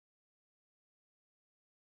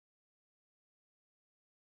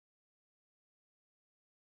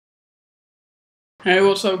Hey,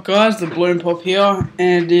 what's up guys, the Balloon Pop here,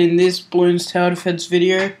 and in this Balloons Tower Defense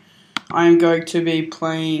video, I am going to be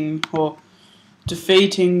playing, or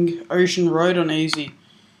defeating Ocean Road on easy.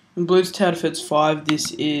 In Balloons Tower Defense 5,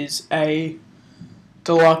 this is a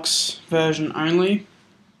deluxe version only,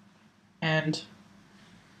 and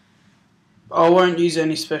I won't use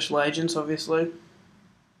any special agents, obviously.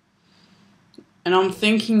 And I'm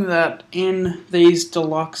thinking that in these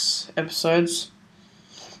deluxe episodes,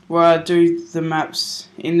 where I do the maps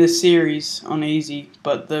in the series on easy,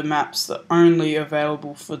 but the maps that are only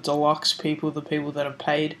available for deluxe people, the people that are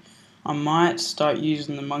paid, I might start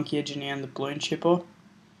using the Monkey Engineer and the Balloon Chipper.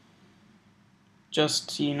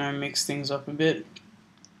 Just to, mix things up a bit.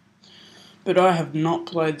 But I have not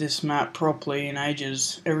played this map properly in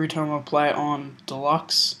ages. Every time I play it on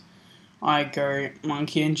deluxe, I go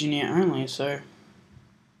Monkey Engineer only, so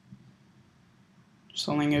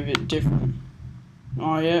something a bit different.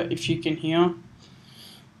 Oh yeah, if you can hear,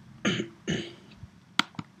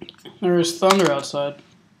 there is thunder outside.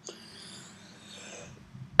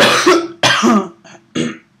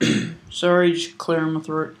 Sorry, just clearing my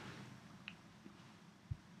throat.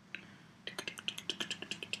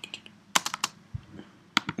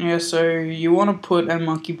 Yeah, so you want to put a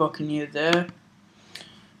Monkey Buccaneer there.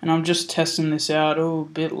 And I'm just testing this out. Oh, a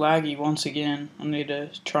bit laggy once again. I need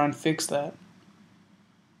to try and fix that.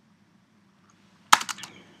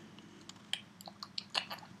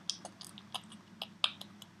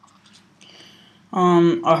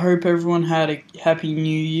 I hope everyone had a happy new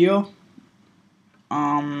year.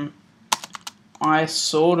 I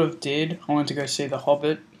sort of did. I went to go see The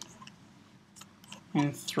Hobbit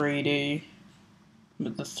in 3D,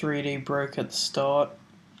 but the 3D broke at the start,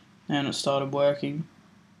 and it started working.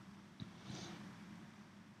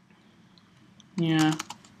 Yeah,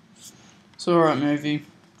 it's an alright movie.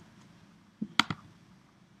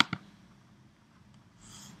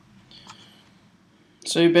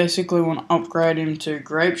 So you basically want to upgrade him to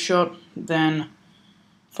Grape Shot, then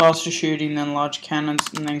faster shooting, then large cannons,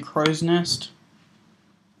 and then Crow's Nest.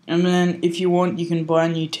 And then if you want, you can buy a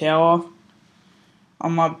new tower. I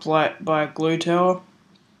might buy a glue tower.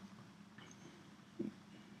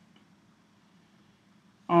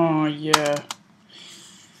 Oh yeah.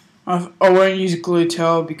 I won't use glue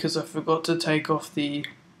tower because I forgot to take off the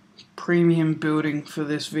premium building for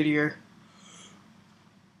this video.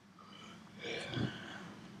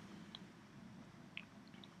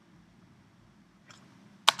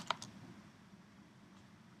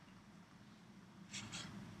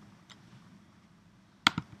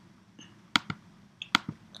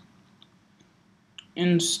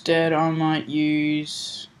 Instead, I might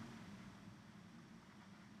use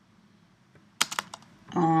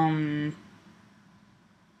in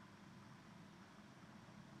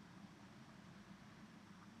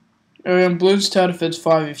Balloons Tower Defense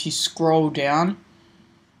 5, if you scroll down,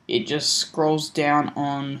 it just scrolls down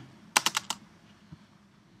on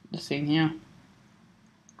the thing here.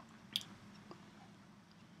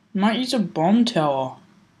 Might use a bomb tower.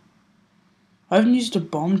 I haven't used a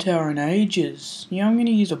bomb tower in ages. Yeah, I'm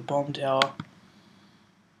gonna use a bomb tower.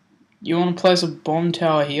 You want to place a bomb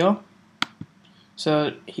tower here,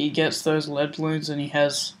 so he gets those lead balloons and he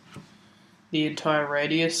has the entire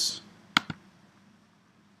radius,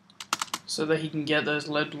 so that he can get those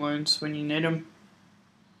lead balloons when you need them.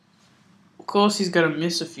 Of course he's gonna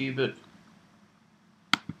miss a few, but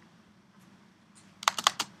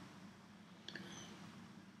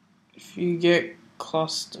if you get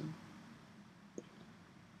cluster,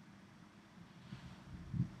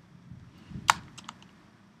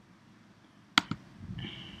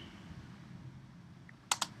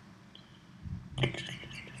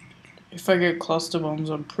 if I get cluster bombs,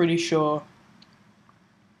 I'm pretty sure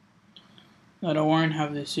that I won't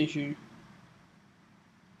have this issue.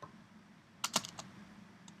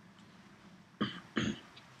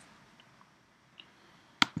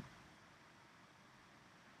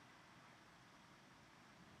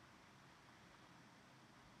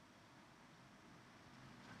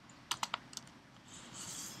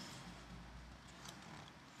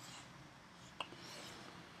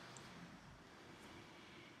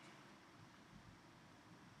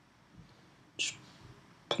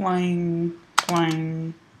 Playing.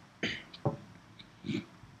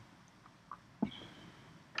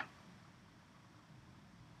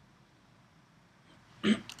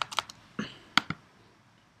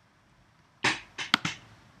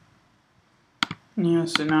 Yeah,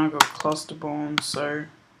 so now I've got cluster bombs, so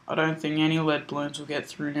I don't think any lead balloons will get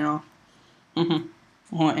through now.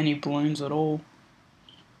 Or any balloons at all.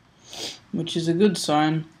 Which is a good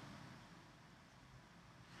sign.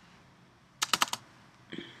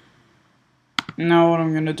 Now what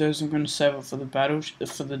I'm gonna do is I'm gonna save it for the battle,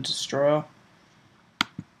 for the destroyer.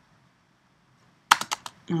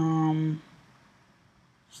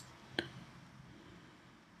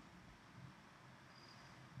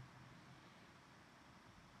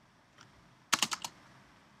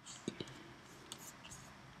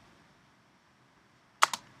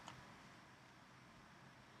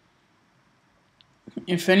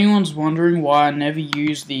 If anyone's wondering why I never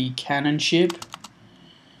use the cannon ship,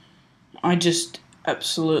 I just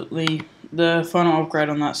absolutely, the final upgrade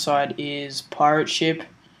on that side is pirate ship,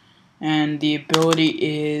 and the ability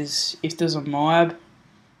is if there's a Moab,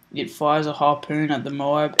 it fires a harpoon at the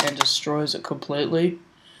Moab and destroys it completely.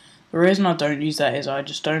 The reason I don't use that is I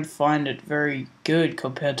just don't find it very good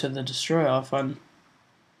compared to the destroyer. I find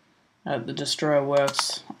that the destroyer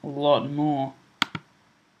works a lot more.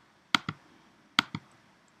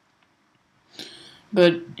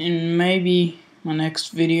 But in maybe my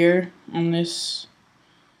next video on this,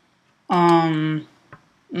 no,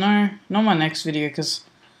 not my next video, because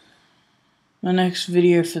my next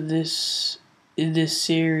video for this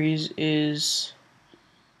series is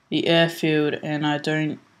the airfield, and I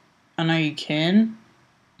know you can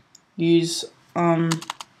use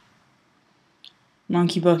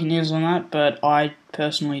Monkey Buccaneers on that, but I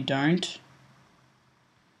personally don't.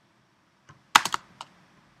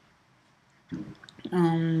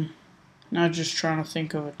 Now just trying to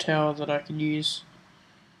think of a tower that I could use.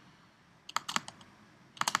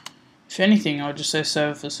 If anything, I'll just say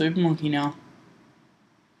save it for Super Monkey now.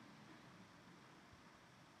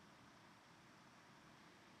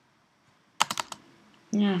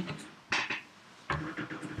 Yeah.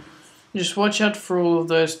 Just watch out for all of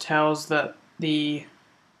those towers that the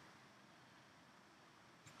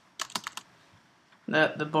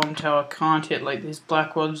bomb tower can't hit, like these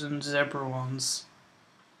black ones and zebra ones.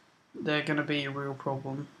 They're gonna be a real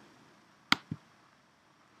problem.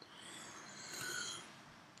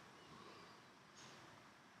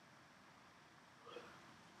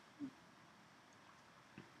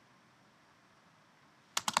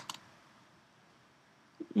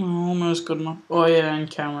 Almost good enough. Oh yeah, and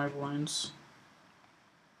camo balloons.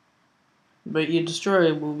 But your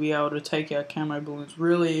destroyer will be able to take out camo balloons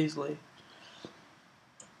really easily.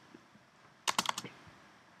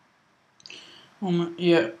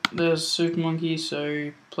 Yeah, there's Super Monkey,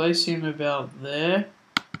 so place him about there.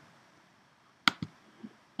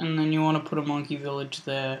 And then you want to put a monkey village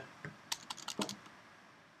there.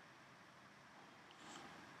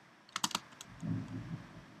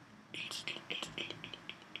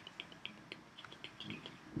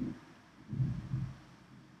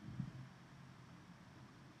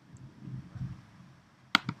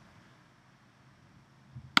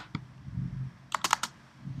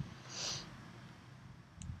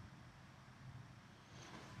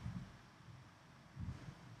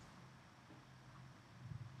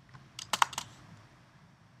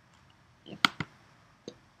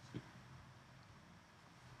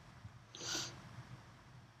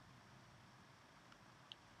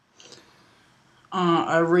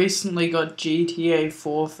 I recently got GTA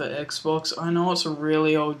 4 for Xbox. I know it's a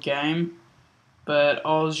really old game, but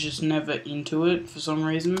I was just never into it for some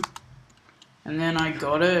reason. And then I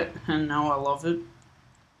got it, and now I love it.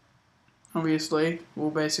 Obviously, well,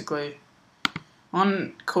 basically,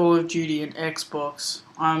 on Call of Duty and Xbox,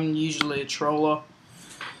 I'm usually a troller.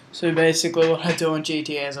 So basically what I do on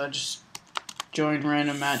GTA is I just join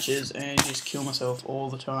random matches and just kill myself all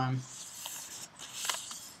the time.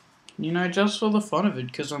 You know, just for the fun of it,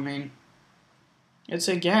 because I mean, it's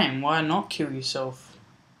a game, why not kill yourself?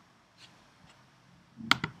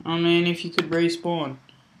 I mean, if you could respawn,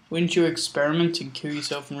 wouldn't you experiment and kill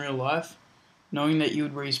yourself in real life, knowing that you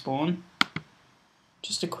would respawn?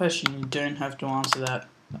 Just a question, you don't have to answer that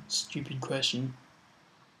stupid question.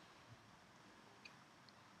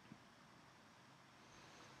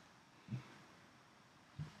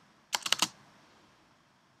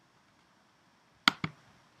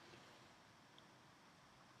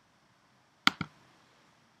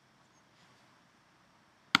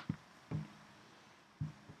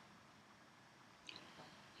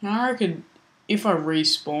 I reckon if I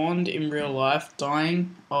respawned in real life,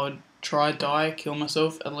 dying, I would try die, kill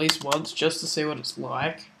myself at least once, just to see what it's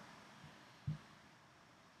like.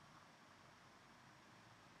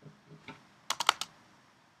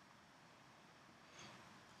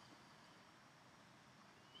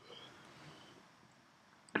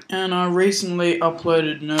 And I recently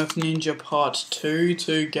uploaded Nerf Ninja Part 2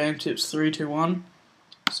 to GameTips321.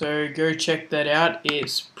 So go check that out,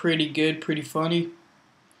 it's pretty good, pretty funny.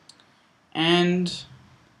 And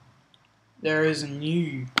there is a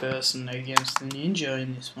new person against the ninja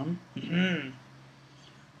in this one.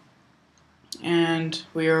 and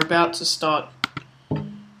we are about to start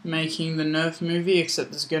making the Nerf movie,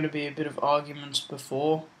 except there's going to be a bit of arguments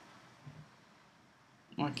before.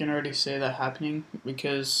 I can already see that happening,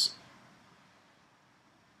 because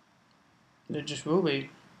there just will be.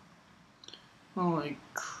 Holy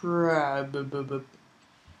crap.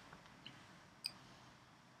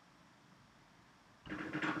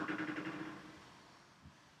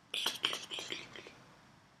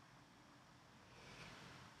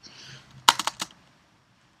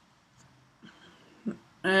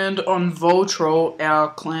 And on Voltroll,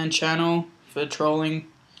 our clan channel for trolling,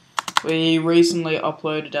 we recently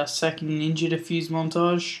uploaded our second ninja defuse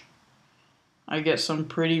montage. I get some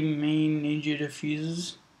pretty mean ninja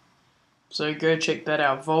diffusers, so go check that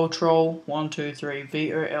out. Voltroll 123,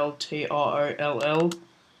 VOLTROLL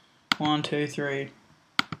 123,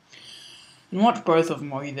 and watch both of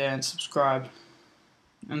them while you're there, and subscribe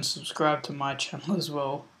to my channel as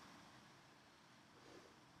well.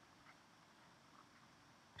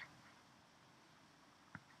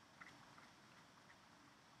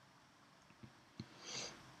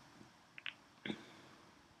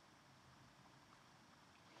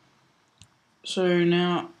 So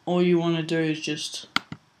now all you want to do is just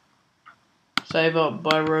save up,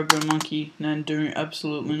 buy Robo Monkey, and then do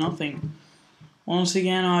absolutely nothing. Once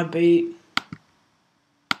again, I beat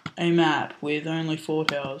a map with only 4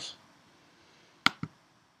 towers.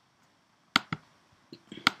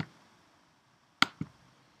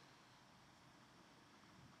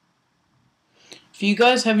 If you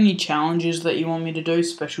guys have any challenges that you want me to do,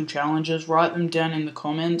 special challenges, write them down in the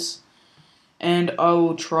comments, and I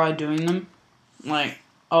will try doing them. Like,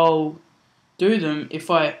 I'll do them if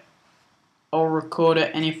I'll record it,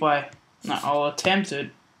 and I'll attempt it,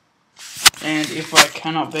 and if I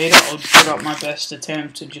cannot beat it, I'll put up my best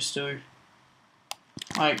attempt to just do.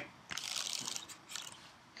 Like,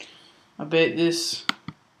 I beat this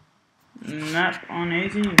map on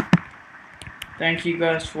easy. Thank you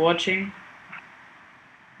guys for watching,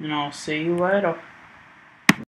 and I'll see you later.